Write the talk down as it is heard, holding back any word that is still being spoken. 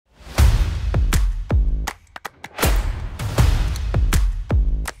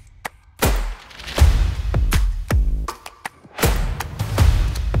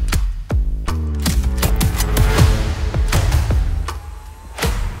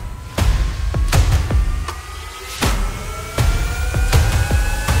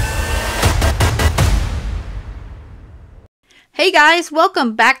Hey guys,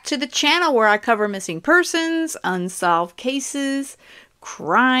 welcome back to the channel where I cover missing persons, unsolved cases,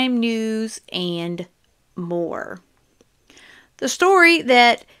 crime news, and more. The story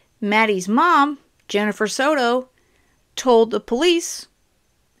that Maddie's mom, Jenn Soto, told the police,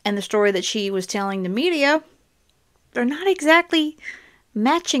 and the story that she was telling the media, they're not exactly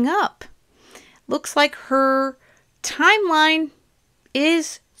matching up. Looks like her timeline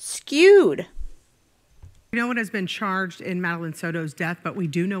is skewed. No one has been charged in Madeline Soto's death, but we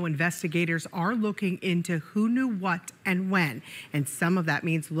do know investigators are looking into who knew what and when. And some of that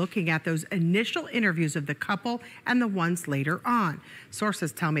means looking at those initial interviews of the couple and the ones later on.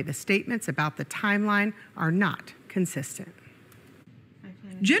 Sources tell me the statements about the timeline are not consistent.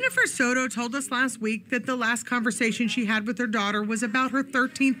 Jenn Soto told us last week that the last conversation she had with her daughter was about her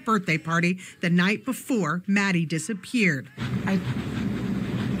 13th birthday party the night before Maddie disappeared. I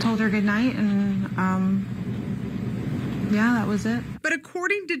told her good night and yeah, that was it. But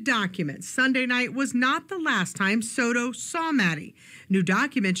according to documents, Sunday night was not the last time Soto saw Maddie. New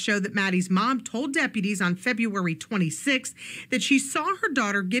documents show that Maddie's mom told deputies on February 26th that she saw her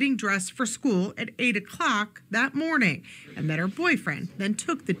daughter getting dressed for school at 8 o'clock that morning and that her boyfriend then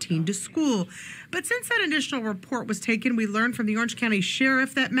took the teen to school. But since that initial report was taken, we learned from the Orange County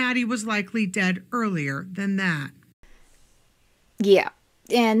Sheriff that Maddie was likely dead earlier than that. Yeah,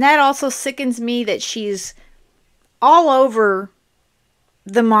 and that also sickens me that she's all over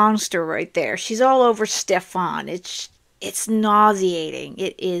the monster right there. She's all over Stephan. It's nauseating.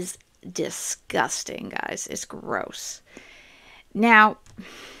 It is disgusting, guys. It's gross. Now,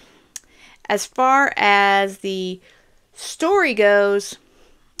 as far as the story goes,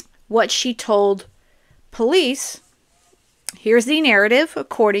 what she told police, here's the narrative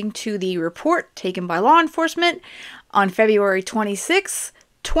according to the report taken by law enforcement on February 26th,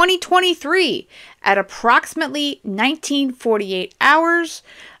 2023 at approximately 1948 hours.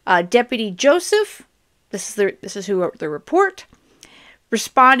 Deputy Joseph, this is who wrote the report,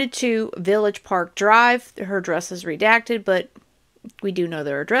 responded to Village Park Drive. Her address is redacted, but we do know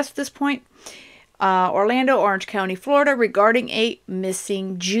their address at this point. Orlando, Orange County, Florida, regarding a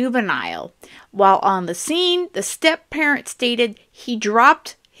missing juvenile. While on the scene, the step-parent stated he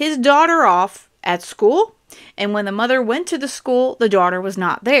dropped his daughter off at school, and when the mother went to the school, the daughter was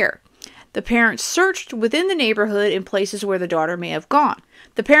not there. The parents searched within the neighborhood in places where the daughter may have gone.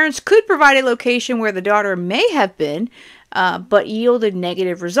 The parents could provide a location where the daughter may have been, but yielded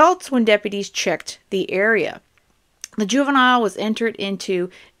negative results when deputies checked the area. The juvenile was entered into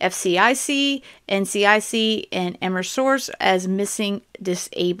FCIC, NCIC, and Emersource as missing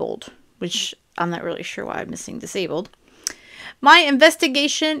disabled, which I'm not really sure why I'm missing disabled. My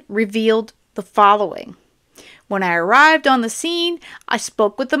investigation revealed the following. When I arrived on the scene, I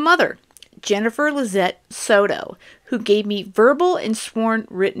spoke with the mother, Jenn Soto, who gave me verbal and sworn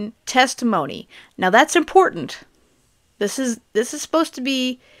written testimony. Now that's important. This is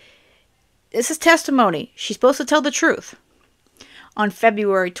testimony. She's supposed to tell the truth. On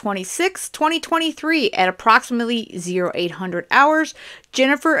February 26, 2023, at approximately 0800 hours,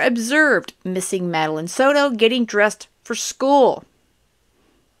 Jennifer observed missing Madeline Soto getting dressed for school.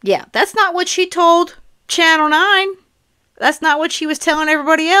 Yeah, that's not what she told Channel 9. That's not what she was telling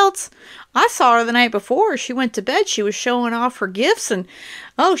everybody else. I saw her the night before. She went to bed. She was showing off her gifts and,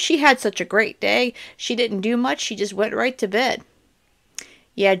 oh, she had such a great day. She didn't do much. She just went right to bed.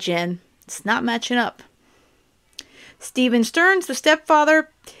 Yeah, Jen, it's not matching up. Stephan Sterns, the stepfather,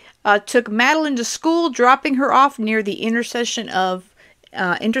 took Madeline to school, dropping her off near the intersection of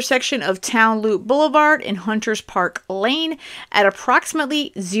Town Loop Boulevard and Hunters Park Lane at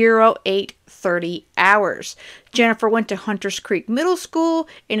approximately 0830 hours. Jennifer went to Hunters Creek Middle School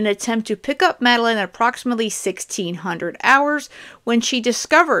in an attempt to pick up Madeline at approximately 1600 hours when she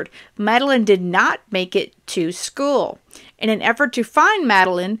discovered Madeline did not make it to school. In an effort to find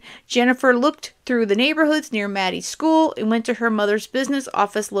Madeline, Jennifer looked through the neighborhoods near Maddie's school and went to her mother's business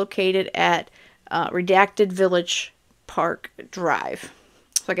office located at redacted Village Park Drive.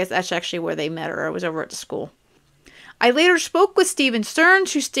 So I guess that's actually where they met her. I was over at the school. I later spoke with Stephan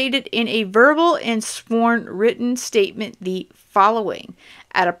Sterns, who stated in a verbal and sworn written statement the following.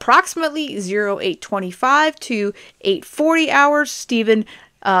 At approximately 0825 to 840 hours, Stephan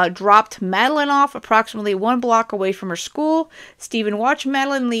dropped Madeline off approximately 1 block away from her school. Stephan watched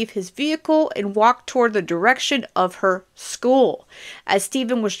Madeline leave his vehicle and walk toward the direction of her school. As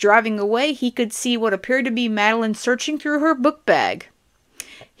Stephan was driving away, he could see what appeared to be Madeline searching through her book bag.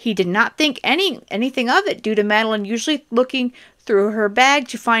 He did not think anything of it due to Madeline usually looking through her bag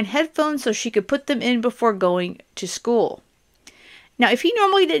to find headphones so she could put them in before going to school. Now, if he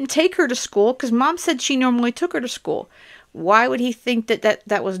normally didn't take her to school, because Mom said she normally took her to school, Why would he think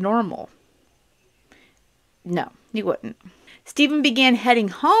that was normal? No, he wouldn't. Stephan began heading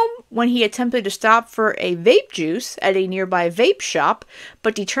home when he attempted to stop for a vape juice at a nearby vape shop,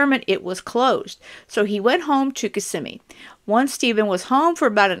 but determined it was closed. So he went home to Kissimmee. Once Stephan was home for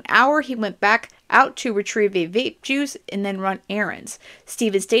about an hour, he went back out to retrieve a vape juice and then run errands.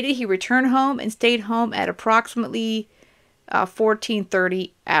 Stephan stated he returned home and stayed home at approximately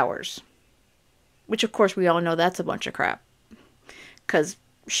 14:30 hours. Which, of course, we all know that's a bunch of crap. Because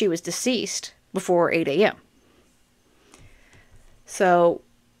she was deceased before 8 a.m. So,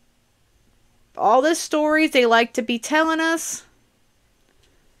 all the stories they like to be telling us,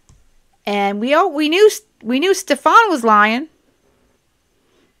 and we knew Stephan was lying,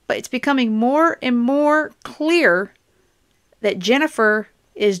 but it's becoming more and more clear that Jennifer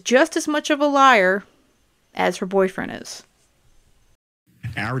is just as much of a liar as her boyfriend is.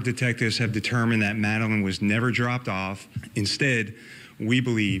 Our detectives have determined that Madeline was never dropped off. Instead, we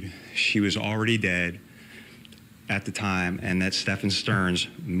believe she was already dead at the time, and that Stephan Sterns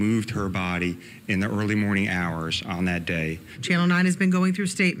moved her body in the early morning hours on that day. Channel 9 has been going through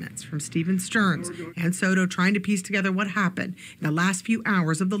statements from Stephan Sterns and Soto trying to piece together what happened in the last few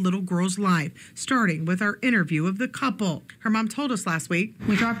hours of the little girl's life, starting with our interview of the couple. Her mom told us last week.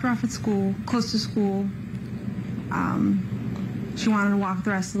 We dropped her off at school, close to school. She wanted to walk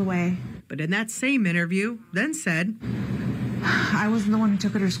the rest of the way. But in that same interview, then said, I wasn't the one who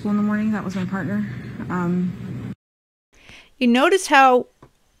took her to school in the morning. That was my partner. You notice how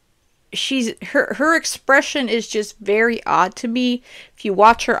her expression is just very odd to me. If you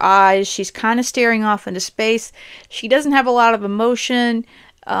watch her eyes, she's kind of staring off into space. She doesn't have a lot of emotion,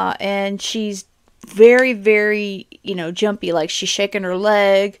 and she's very, very, jumpy, like she's shaking her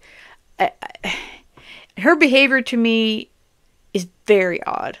leg. Her behavior to me is very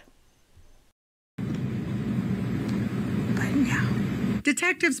odd.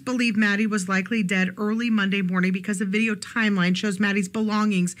 Detectives believe Maddie was likely dead early Monday morning because a video timeline shows Maddie's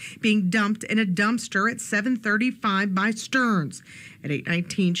belongings being dumped in a dumpster at 7:35 by Sterns. At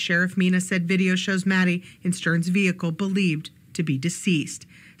 8:19, Sheriff Mina said video shows Maddie in Sterns' vehicle believed to be deceased.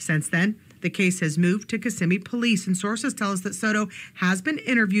 Since then, the case has moved to Kissimmee Police, and sources tell us that Soto has been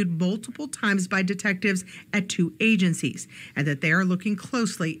interviewed multiple times by detectives at 2 agencies, and that they are looking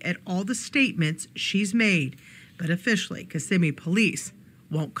closely at all the statements she's made. But officially, Kissimmee Police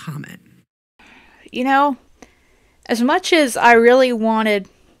won't comment. As much as I really wanted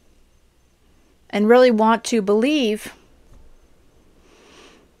and really want to believe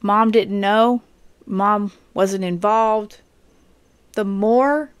Mom didn't know, Mom wasn't involved, the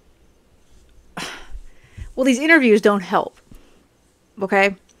more... Well, these interviews don't help.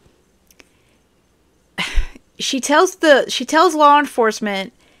 Okay? She tells law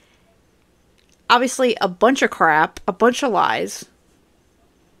enforcement obviously a bunch of crap, a bunch of lies,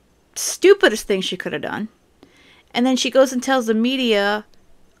 stupidest thing she could have done. And then she goes and tells the media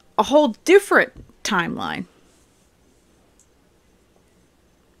a whole different timeline.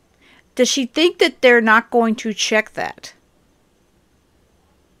 Does she think that they're not going to check that?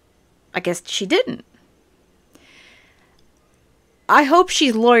 I guess she didn't. I hope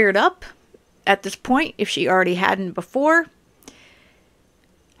she's lawyered up at this point, if she already hadn't before.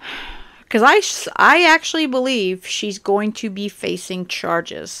 Because I actually believe she's going to be facing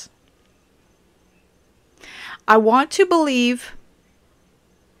charges. I want to believe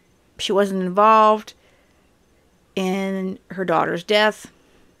she wasn't involved in her daughter's death.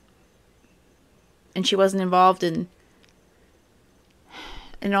 And she wasn't involved in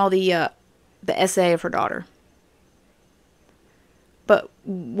all the essay of her daughter. But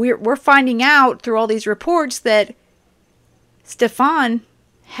we're finding out through all these reports that Stephan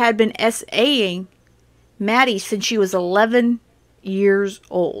had been SAing Maddie since she was 11 years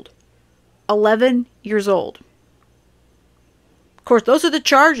old. 11 years old. Of course, those are the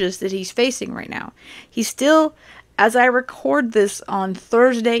charges that he's facing right now. He's still, as I record this on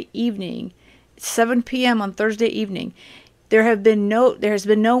Thursday evening, 7 p.m. on Thursday evening, there has been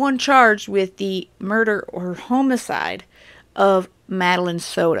no one charged with the murder or homicide of Madeline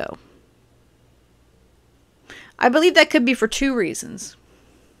Soto. I believe that could be for 2 reasons.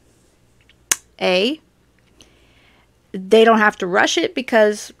 A, they don't have to rush it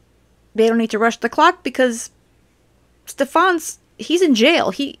because they don't need to rush the clock because he's in jail.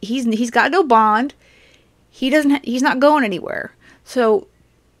 He's got no bond. He's not going anywhere. So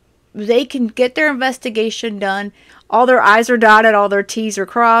they can get their investigation done. All their I's are dotted, all their T's are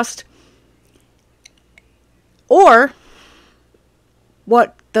crossed. Or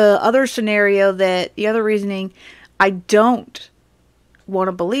what the other scenario, that the other reasoning I don't want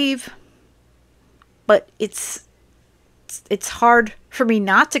to believe, but it's it's hard for me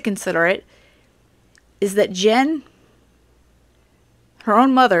not to consider it, is that Jenn, her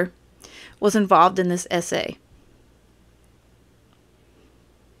own mother, was involved in this essay.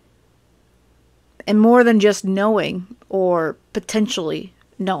 And more than just knowing or potentially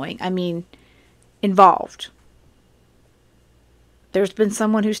knowing, I mean, involved. There's been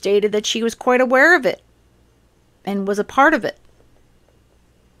someone who stated that she was quite aware of it and was a part of it.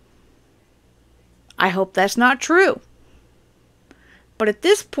 I hope that's not true. But at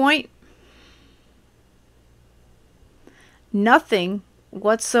this point, nothing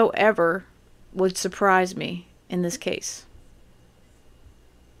whatsoever would surprise me in this case.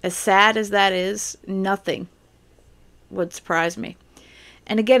 As sad as that is, nothing would surprise me.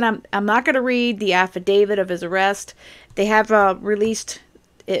 And again, I'm not going to read the affidavit of his arrest. They have released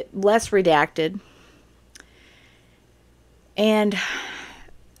it less redacted. And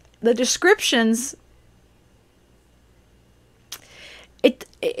the descriptions,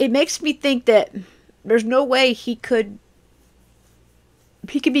 it makes me think that there's no way he could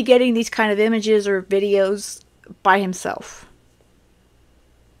be getting these kind of images or videos by himself.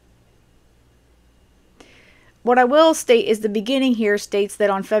 What I will state is the beginning here states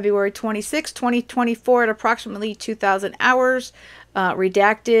that on February 26, 2024, at approximately 2,000 hours,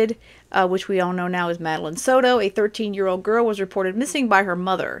 redacted, which we all know now is Maddie Soto, a 13-year-old girl, was reported missing by her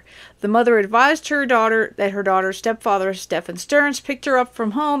mother. The mother advised her daughter that her daughter's stepfather, Stephan Sterns, picked her up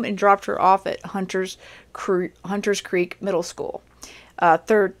from home and dropped her off at Hunters Creek Middle School,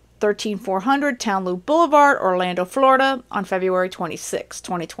 13400 Town Loop Boulevard, Orlando, Florida, on February 26,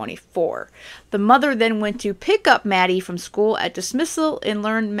 2024. The mother then went to pick up Maddie from school at dismissal and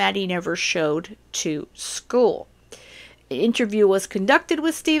learned Maddie never showed to school. An interview was conducted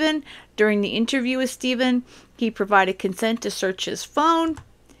with Stephan. During the interview with Stephan, he provided consent to search his phone.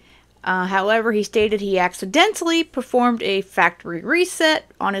 However, he stated he accidentally performed a factory reset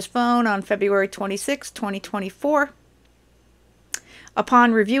on his phone on February 26, 2024.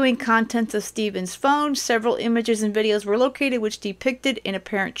 Upon reviewing contents of Stephan's phone, several images and videos were located which depicted an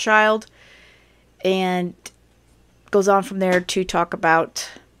apparent child, and goes on from there to talk about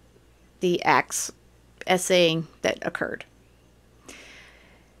the acts essaying that occurred.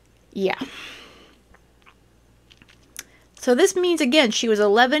 Yeah. So this means, again, she was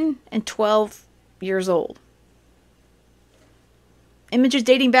 11 and 12 years old. Images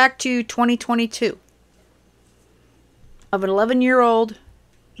dating back to 2022. Of an 11-year-old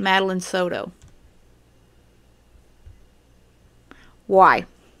Maddie Soto. Why?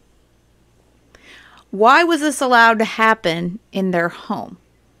 Why was this allowed to happen in their home?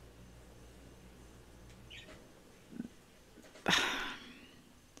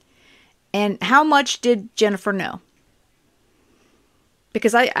 And how much did Jennifer know?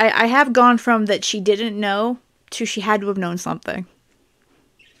 Because I have gone from that she didn't know to she had to have known something.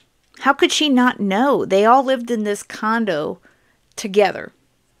 How could she not know? They all lived in this condo together.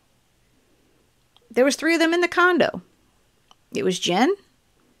 There was 3 of them in the condo. It was Jenn,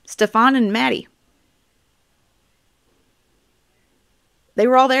 Stephan, and Maddie. They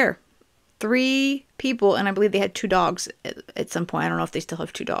were all there. 3 people, and I believe they had 2 dogs at some point. I don't know if they still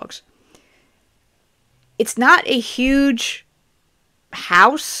have 2 dogs. It's not a huge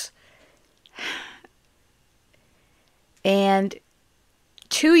house. And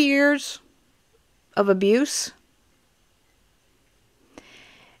 2 years of abuse.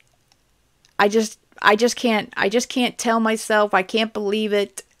 I just can't tell myself, I can't believe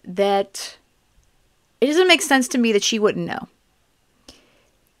it, that it doesn't make sense to me that she wouldn't know.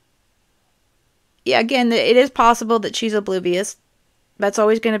 Yeah, again, it is possible that she's oblivious. That's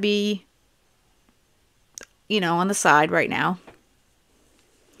always going to be, on the side right now.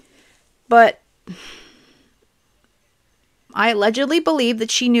 But I allegedly believe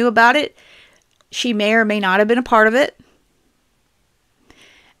that she knew about it. She may or may not have been a part of it.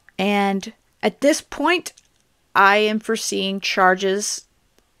 And at this point, I am foreseeing charges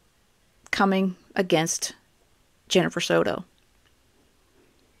coming against Jennifer Soto.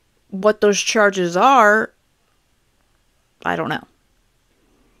 What those charges are, I don't know.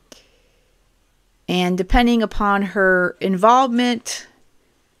 And depending upon her involvement,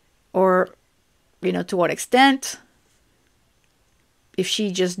 or, to what extent, if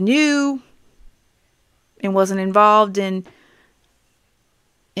she just knew and wasn't involved in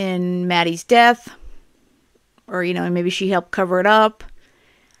Maddie's death, or, maybe she helped cover it up,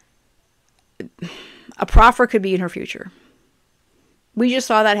 a proffer could be in her future. We just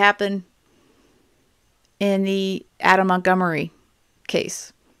saw that happen in the Adam Montgomery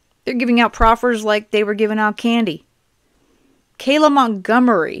case. They're giving out proffers like they were giving out candy. Kayla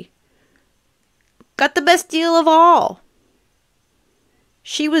Montgomery got the best deal of all.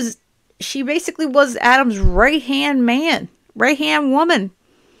 She basically was Adam's right-hand man, right-hand woman.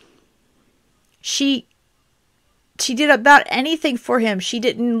 She did about anything for him. She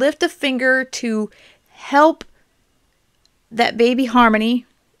didn't lift a finger to help that baby Harmony,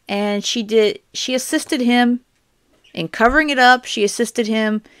 and she assisted him in covering it up. She assisted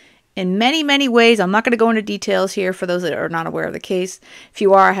him in many, many ways. I'm not going to go into details here for those that are not aware of the case. If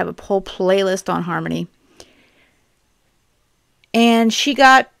you are, I have a whole playlist on Harmony. And she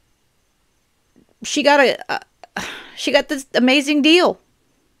got this amazing deal.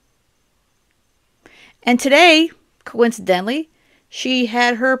 And today, coincidentally, she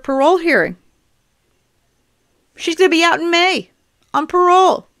had her parole hearing. She's going to be out in May on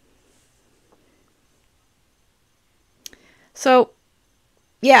parole. So,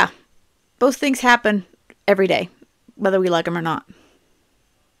 yeah, those things happen every day, whether we like them or not.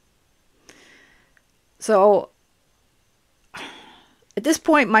 So, at this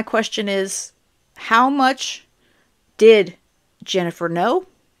point, my question is, how much did Jennifer know?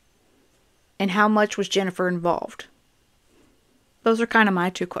 And how much was Jennifer involved? Those are kind of my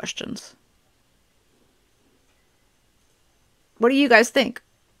two questions. What do you guys think?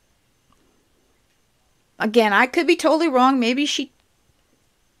 Again, I could be totally wrong. Maybe she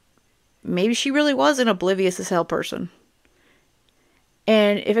really was an oblivious as hell person.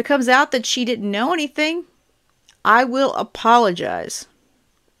 And if it comes out that she didn't know anything, I will apologize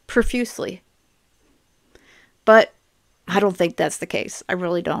profusely. But I don't think that's the case. I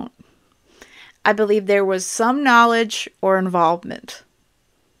really don't. I believe there was some knowledge or involvement,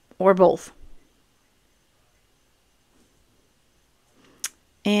 or both.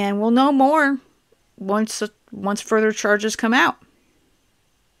 And we'll know more once further charges come out.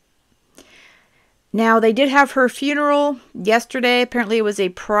 Now, they did have her funeral yesterday. Apparently, it was a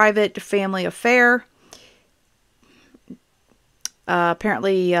private family affair.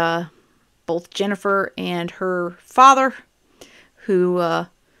 Apparently, both Jennifer and her father, who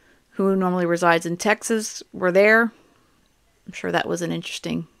normally resides in Texas, were there. I'm sure that was an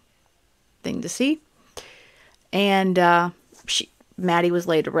interesting thing to see. And Maddie was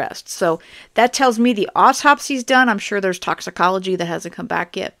laid to rest. So that tells me the autopsy's done. I'm sure there's toxicology that hasn't come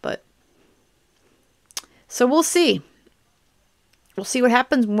back yet, but so we'll see. We'll see what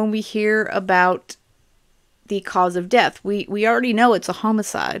happens when we hear about the cause of death. We already know it's a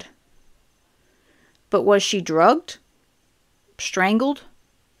homicide. But was she drugged? Strangled?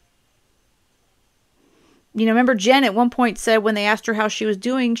 You know, remember Jenn at one point said, when they asked her how she was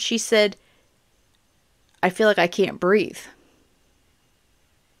doing, she said, "I feel like I can't breathe."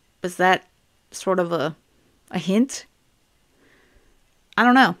 Was that sort of a hint? I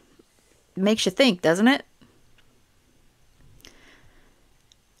don't know. It makes you think, doesn't it?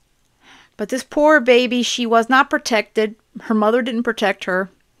 But this poor baby, she was not protected. Her mother didn't protect her.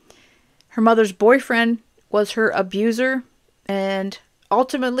 Her mother's boyfriend was her abuser, and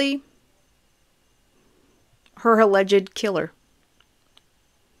ultimately her alleged killer.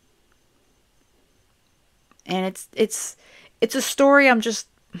 And it's a story I'm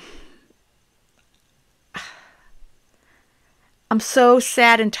so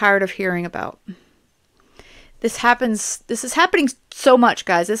sad and tired of hearing about. This is happening so much,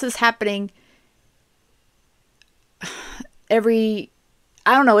 guys. This is happening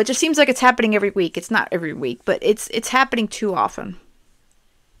I don't know, it just seems like it's happening every week. It's not every week, but it's happening too often.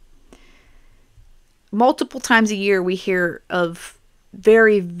 Multiple times a year we hear of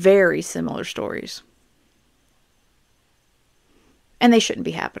very, very similar stories. And they shouldn't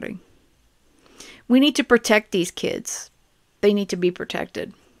be happening. We need to protect these kids. They need to be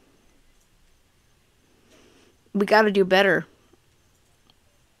protected. We got to do better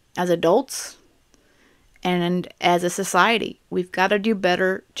as adults and as a society. We've got to do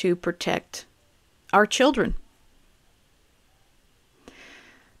better to protect our children.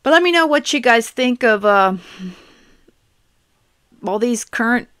 But let me know what you guys think of all these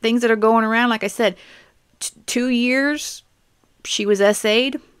current things that are going around. Like I said, 2 years she was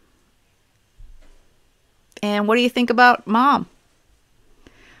SA'd. And what do you think about mom?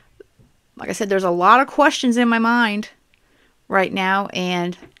 Like I said, there's a lot of questions in my mind right now,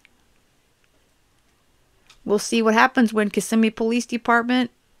 and we'll see what happens when Kissimmee Police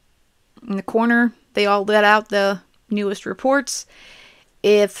Department in the corner, they all let out the newest reports.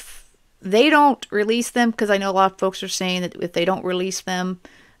 If they don't release them, because I know a lot of folks are saying that if they don't release them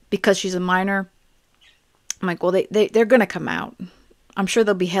because she's a minor, I'm like, well, they're going to come out. I'm sure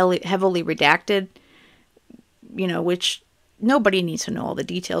they'll be heavily redacted, you know, which nobody needs to know all the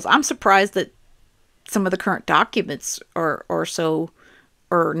details. I'm surprised that some of the current documents are not so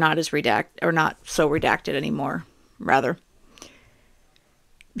redacted anymore, rather.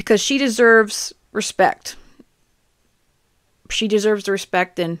 because she deserves respect. She deserves the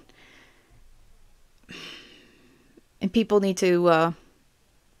respect, and people need to,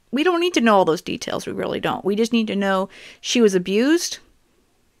 we don't need to know all those details. We really don't. We just need to know she was abused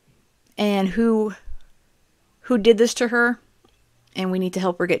and who did this to her, and we need to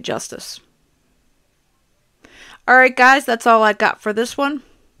help her get justice. All right, guys, that's all I got for this one.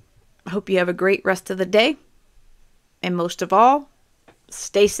 I hope you have a great rest of the day. And most of all,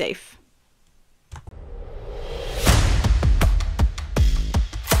 stay safe.